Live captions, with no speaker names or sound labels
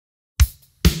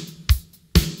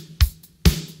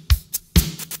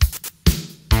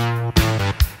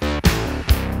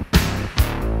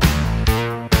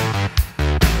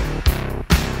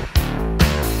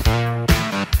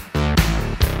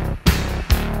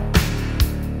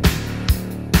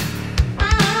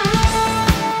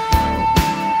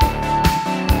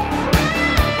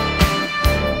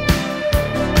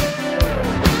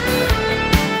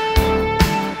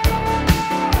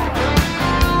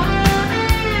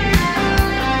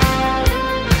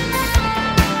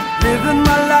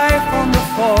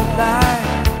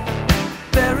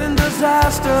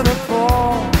faster to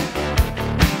fall,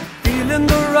 feeling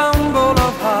the rumble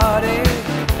of heartache,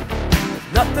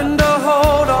 nothing to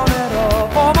hold on at all.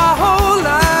 For my whole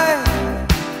life,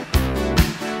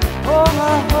 for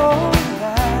my whole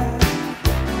life.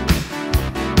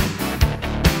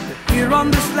 Here on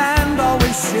this land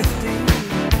always shifting,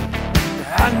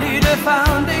 I need a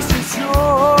foundation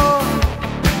sure.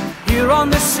 Here on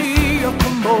the sea of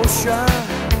commotion,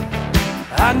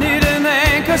 I need an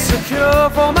anchor secure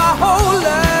for my whole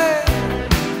life.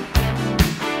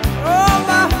 Oh,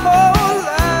 my whole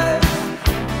life.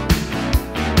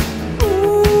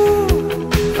 Ooh,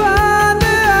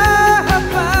 finally I have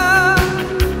found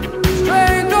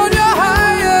strength on your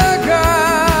higher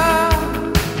ground.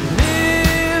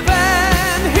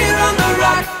 Living here on the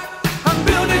rock, I'm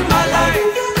building my life.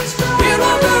 Here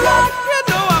on the rock, you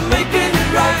know I'm making it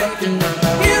right.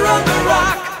 Here on the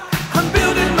rock, I'm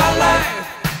building my life.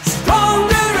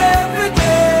 Stronger every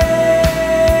day.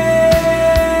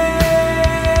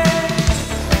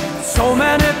 So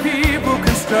many people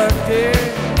constructed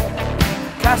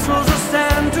castles that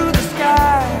stand to the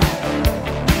sky,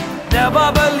 never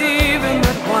believing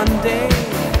that one day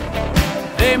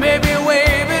they may be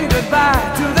waving goodbye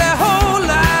to their whole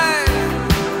life,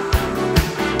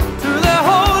 to their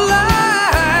whole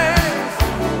life.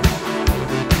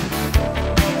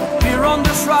 Here on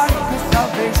this rock is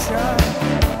salvation.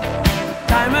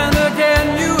 Time and again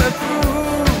you have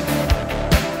proved,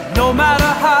 no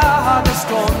matter how hard the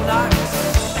storm knocks,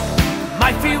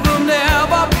 my feet will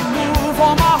never be moved.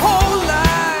 For my whole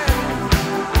life,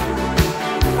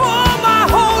 for my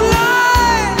whole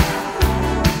life.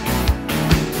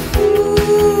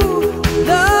 Ooh,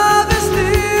 love has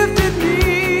lifted me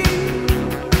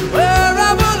where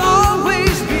I will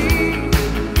always be.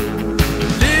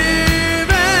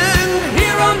 Living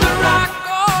here on the rock,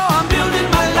 oh, I'm building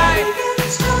my life.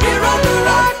 Here on the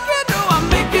rock, you know I'm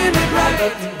making it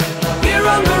right. Here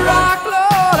on the rock,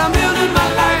 Lord, I'm building my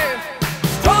life.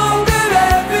 Stronger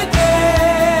every day.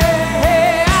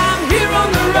 I'm here on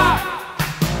the rock,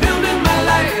 building my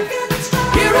life.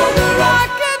 Here on the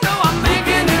rock, you know I'm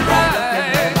making it right.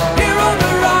 Here on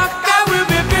the rock, I will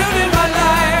be building my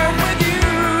life with you.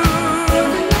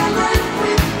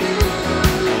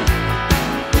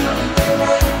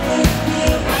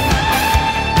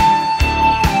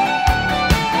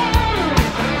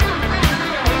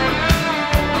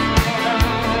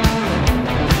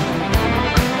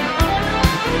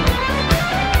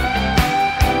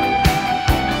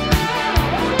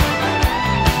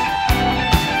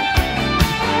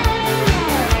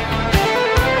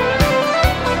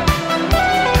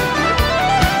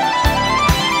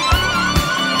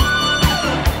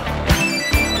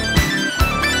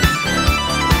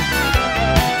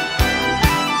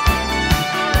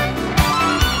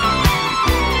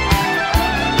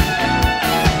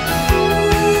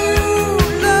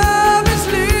 Love has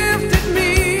lifted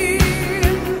me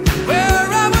where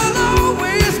I will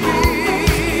always be.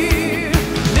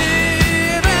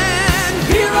 Living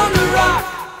here on the rock,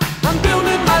 I'm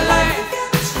building my life.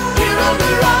 Here on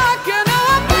the rock, you know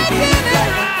I'm making it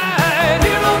right.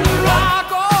 Here on the rock,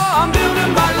 oh, I'm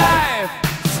building my life.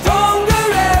 Stronger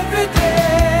every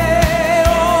day.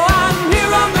 Oh, I'm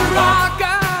here on the rock,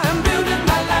 I'm building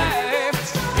my life.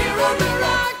 Here on the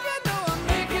rock, you know I'm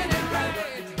making it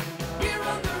right. Here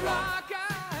on the rock,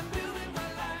 I'm building my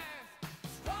life.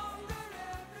 Stronger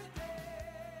every day.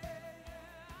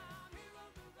 I'm here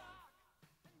on the rock,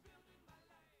 I'm building my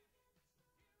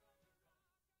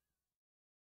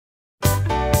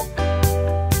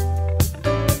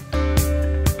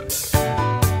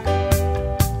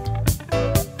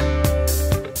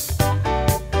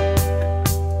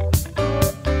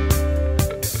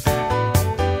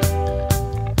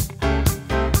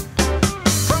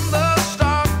From the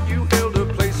start, you held a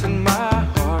place in my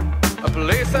heart, a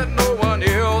place that no one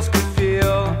else could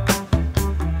fill.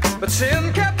 But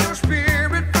sin kept your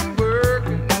spirit from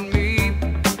working in me.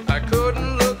 I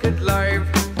couldn't look at life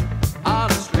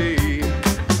honestly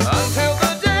until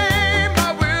the day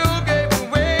my will gave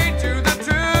way to the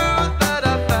truth that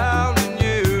I found in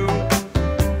you.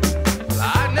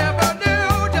 I never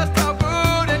knew just how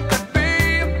good it could be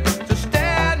to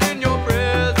stand in your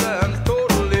presence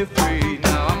totally free.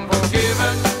 Now I'm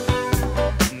forgiven.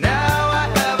 Now I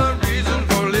have a reason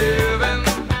for living.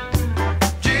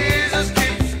 Jesus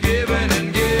keeps giving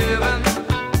and giving.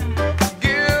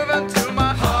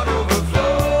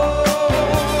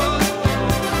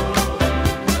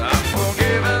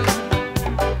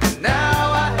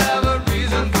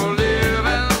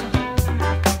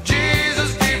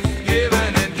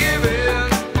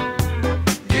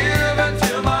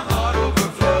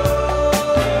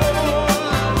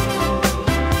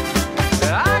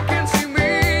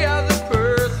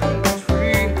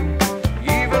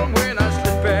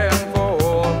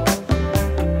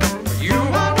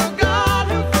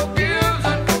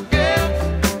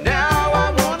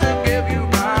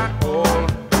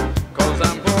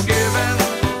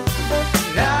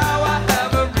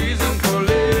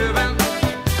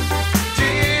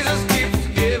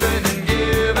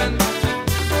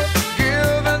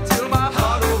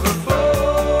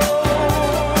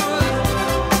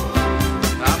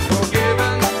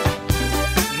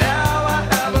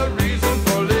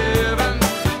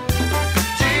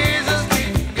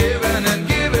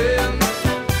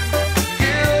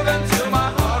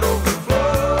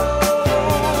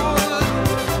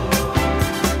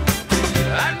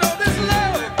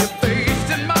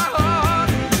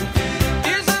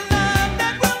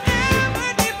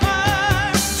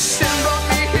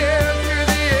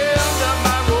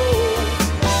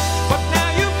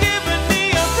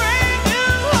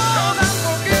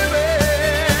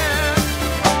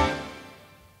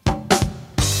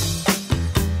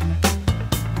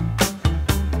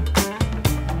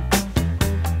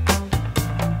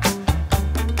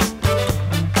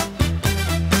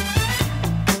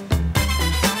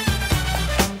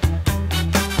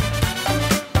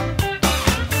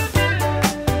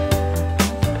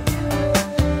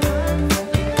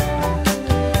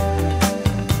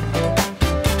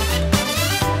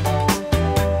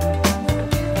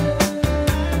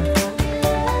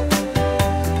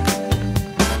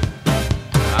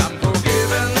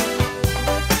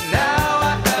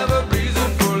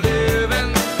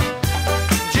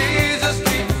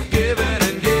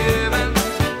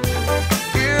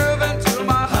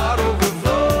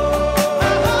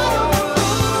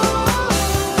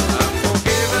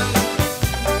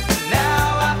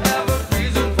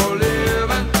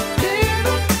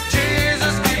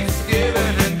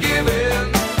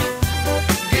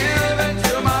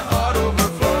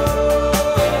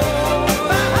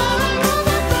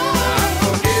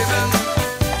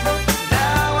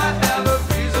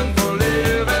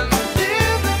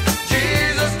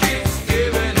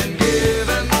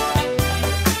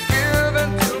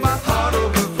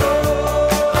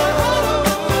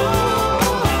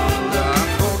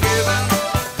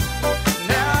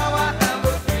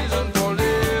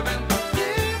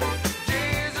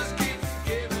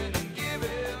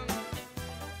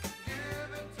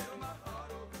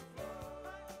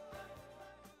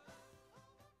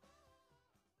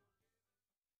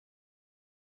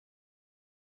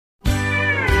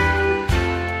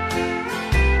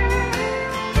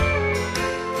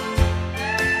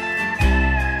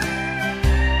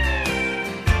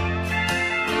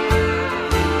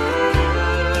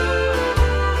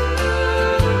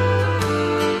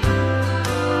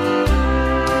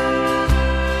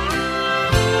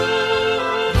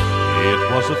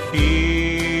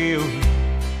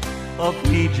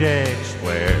 rejects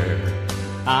where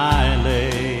I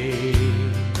lay.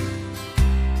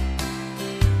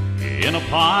 In a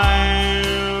pile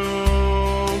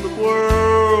the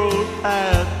world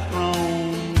had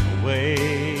thrown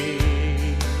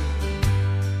away,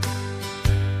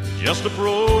 just a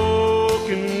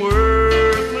broken,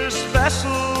 worthless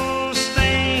vessel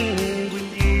stained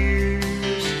with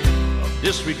years of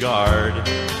disregard,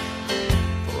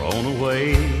 thrown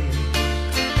away.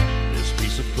 This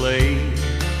piece of clay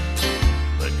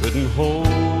that couldn't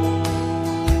hold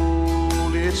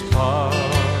its part.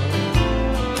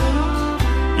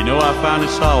 You know, I finally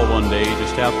saw one day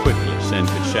just how quickly sin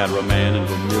could shatter a man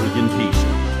into a million pieces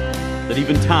that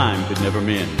even time could never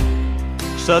mend.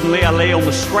 Suddenly I lay on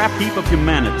the scrap heap of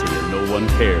humanity and no one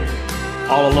cared.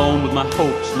 All alone with my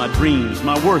hopes, my dreams,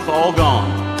 my worth all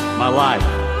gone, my life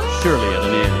surely at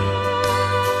an end.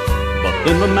 But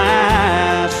then the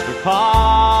master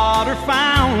potter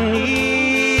found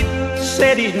me,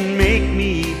 said he'd make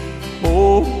me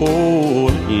whole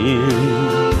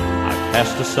again. I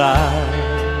cast aside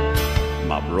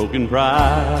my broken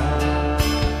pride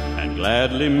and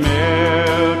gladly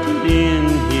melted in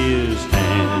his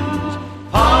hands.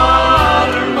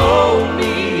 Potter, mold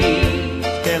me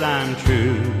till I'm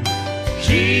true.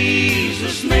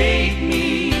 Jesus made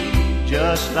me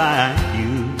just like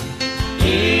you.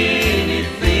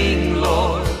 Anything,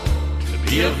 Lord, to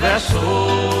be a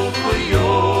vessel for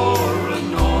your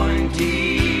anointing.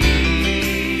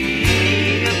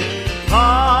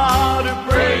 Potter,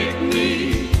 break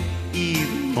me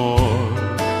even more.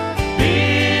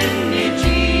 Bend me,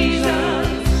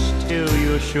 Jesus, till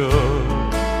you're sure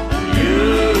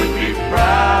you'd be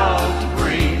proud to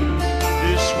bring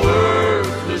this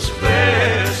worthless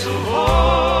vessel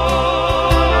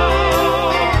home.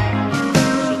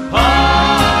 So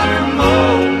potter,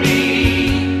 mold me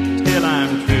till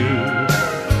I'm true.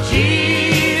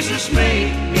 Jesus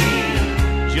made me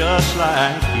just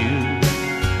like you.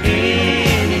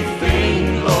 Anything,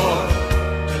 Lord,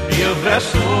 to be a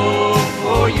vessel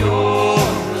for your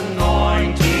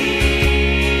anointing.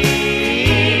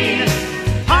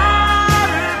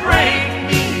 Potter, break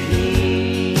me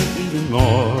even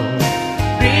more.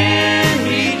 Bend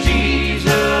me,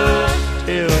 Jesus,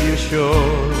 till you're sure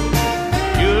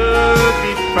you'd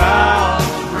be proud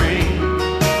to bring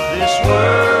this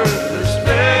worthless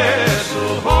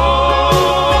vessel home.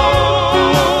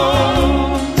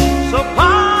 So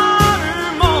potter,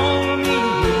 mold me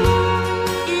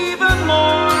even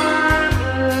more.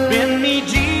 Bend me,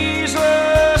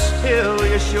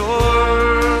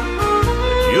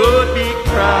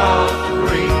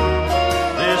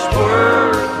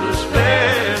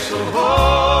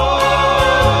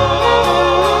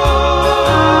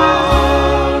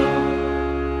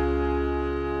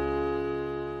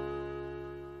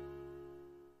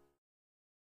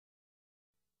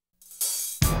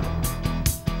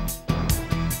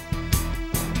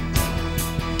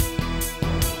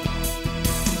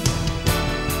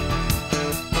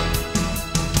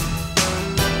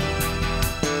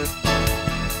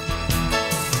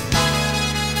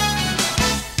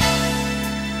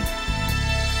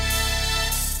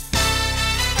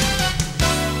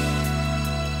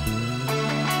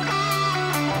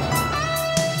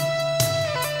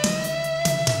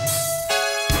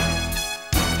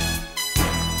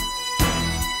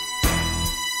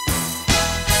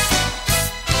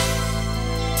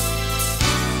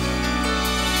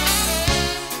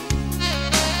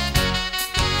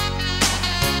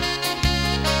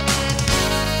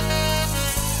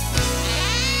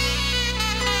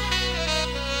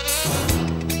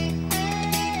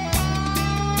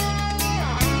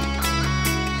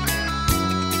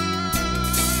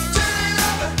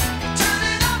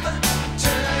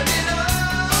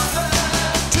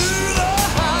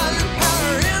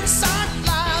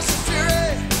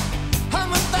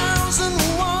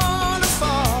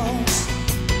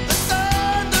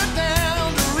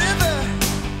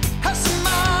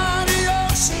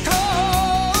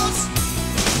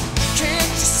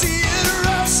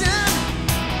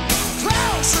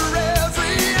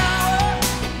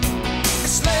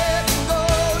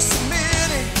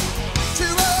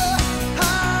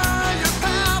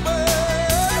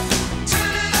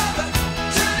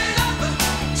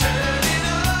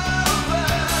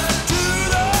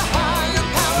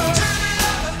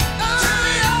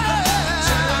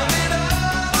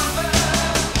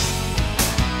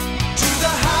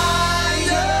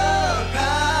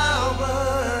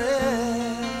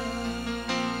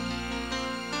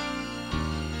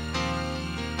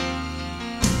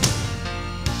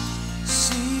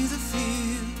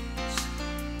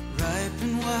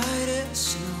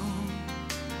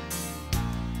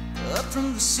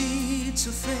 seeds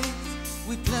of faith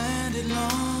we planted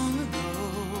long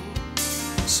ago.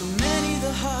 So many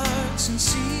the hearts in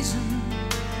season,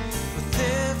 with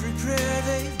every prayer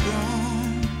they've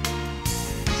grown.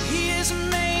 He has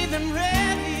made them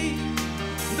ready,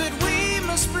 but we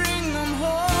must bring them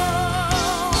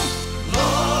home.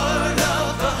 Lord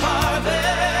of the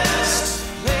harvest,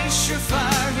 place your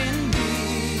fire in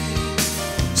me.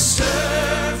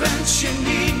 Servant you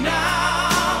need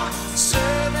now,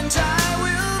 servant I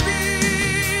will be.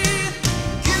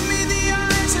 Give me the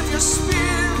eyes of your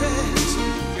spirit,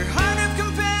 your heart of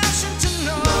compassion to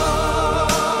know.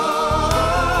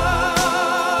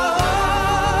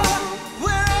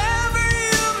 Wherever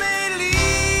you may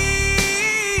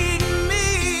lead me,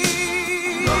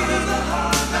 Lord of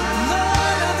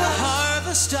the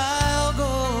harvest I'll go.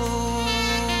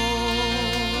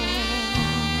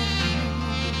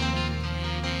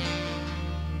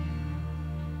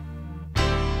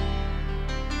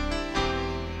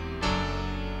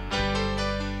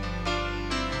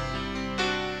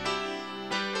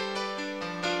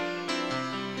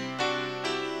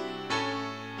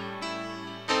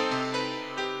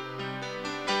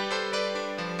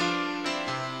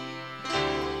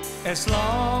 As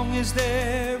long as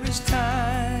there is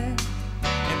time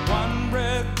and one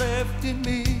breath left in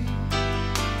me,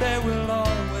 there will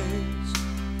always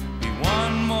be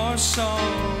one more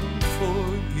song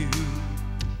for you.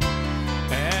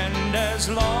 And as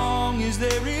long as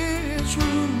there is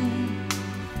room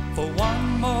for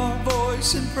one more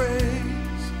voice in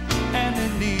praise and a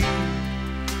need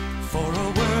for a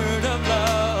word of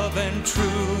love and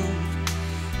truth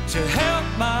to help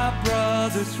my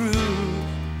brother through,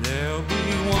 there'll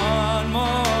be one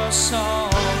more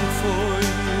song for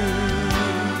you.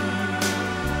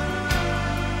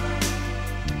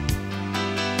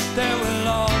 There will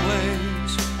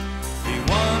always be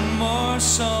one more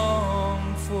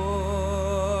song for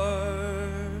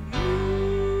you.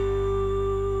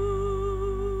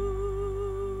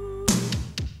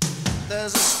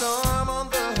 There's a storm on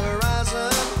the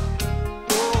horizon.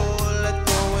 Oh, let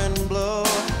the wind blow.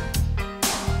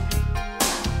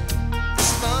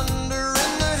 There's thunder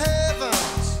in the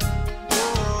heavens.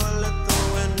 Oh, let the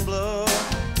wind blow.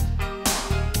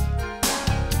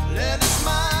 Let His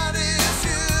mighty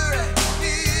fury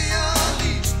be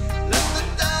unleashed. Let the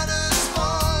doubters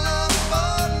fall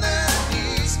upon their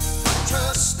knees. I'm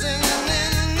trusting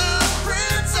in the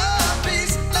Prince of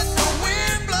Peace. Let the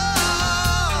wind blow.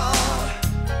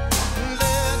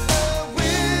 Let the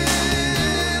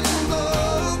wind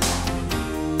blow.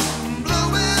 Blow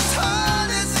as hard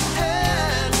as it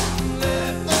can.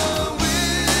 Let the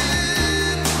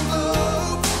wind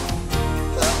blow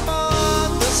upon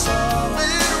the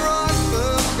solid rock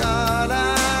of God I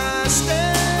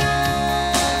stand.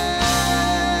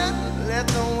 Let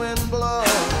the wind blow.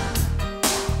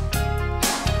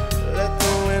 Let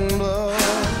the wind blow.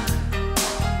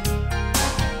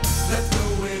 Let the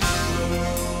wind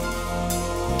blow.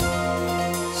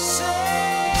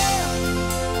 Sail.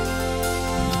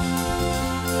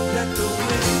 Let the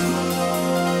wind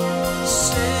blow.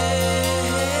 Sail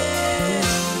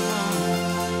on.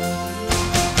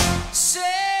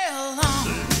 Sail on.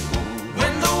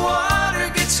 When the water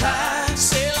gets high,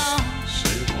 sail on.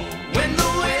 When the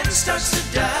wind starts to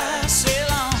die, sail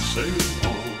on.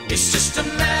 It's just a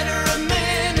matter of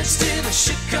minutes till the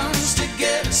ship comes to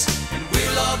get us, and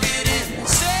we'll all get in.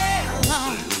 Sail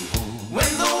on.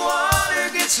 When the water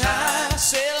gets high,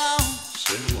 sail on.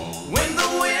 When the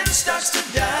wind starts to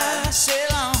die,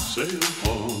 sail on.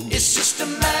 It's just a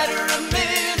matter of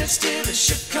minutes till the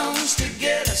ship comes to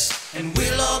get us, and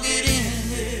we'll all get in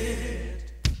it.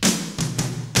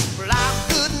 Well, I've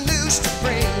good news to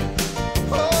bring.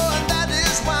 Oh, and that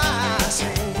is why I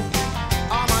sing.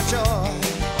 All my joy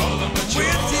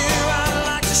with you I'd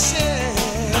like to share.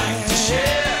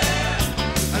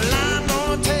 And I'm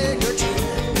gonna take a trip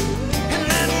in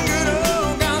that good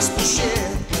old gospel ship.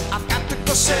 I've got to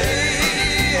go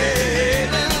sailing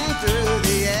through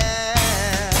the air.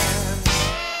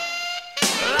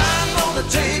 Well, I'm gonna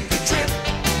take a trip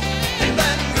in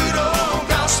that good old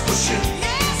gospel ship.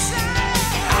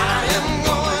 I am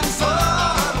going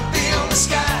far beyond the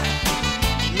sky.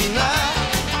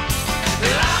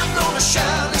 Well, I'm gonna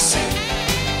shout and sing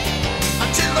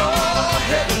until all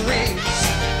heaven rings.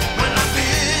 When I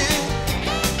bid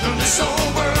this old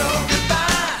world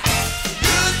goodbye,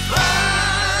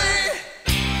 goodbye.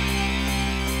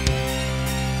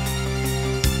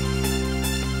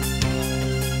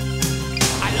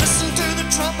 I listen to the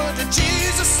trumpet of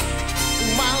Jesus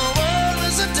while the world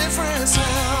is a different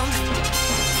sound.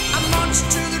 I march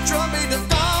to the trumpet of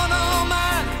God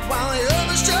Almighty while the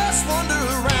others just wander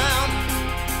around.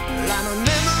 Well, I don't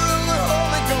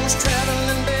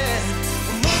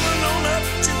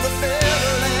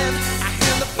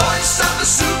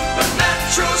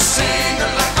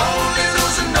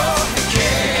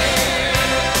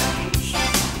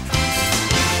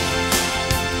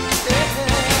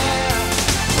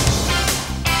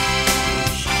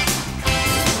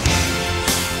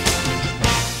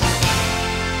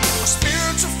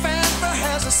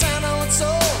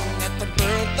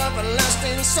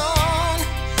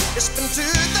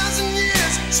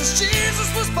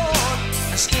Jesus was born,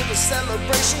 and still the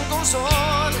celebration goes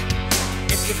on.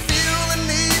 If you feel the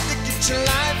need to get your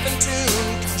life in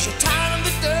tune, 'cause you're tired of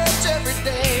the dirt every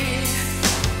day,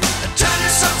 turn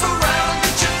yourself around.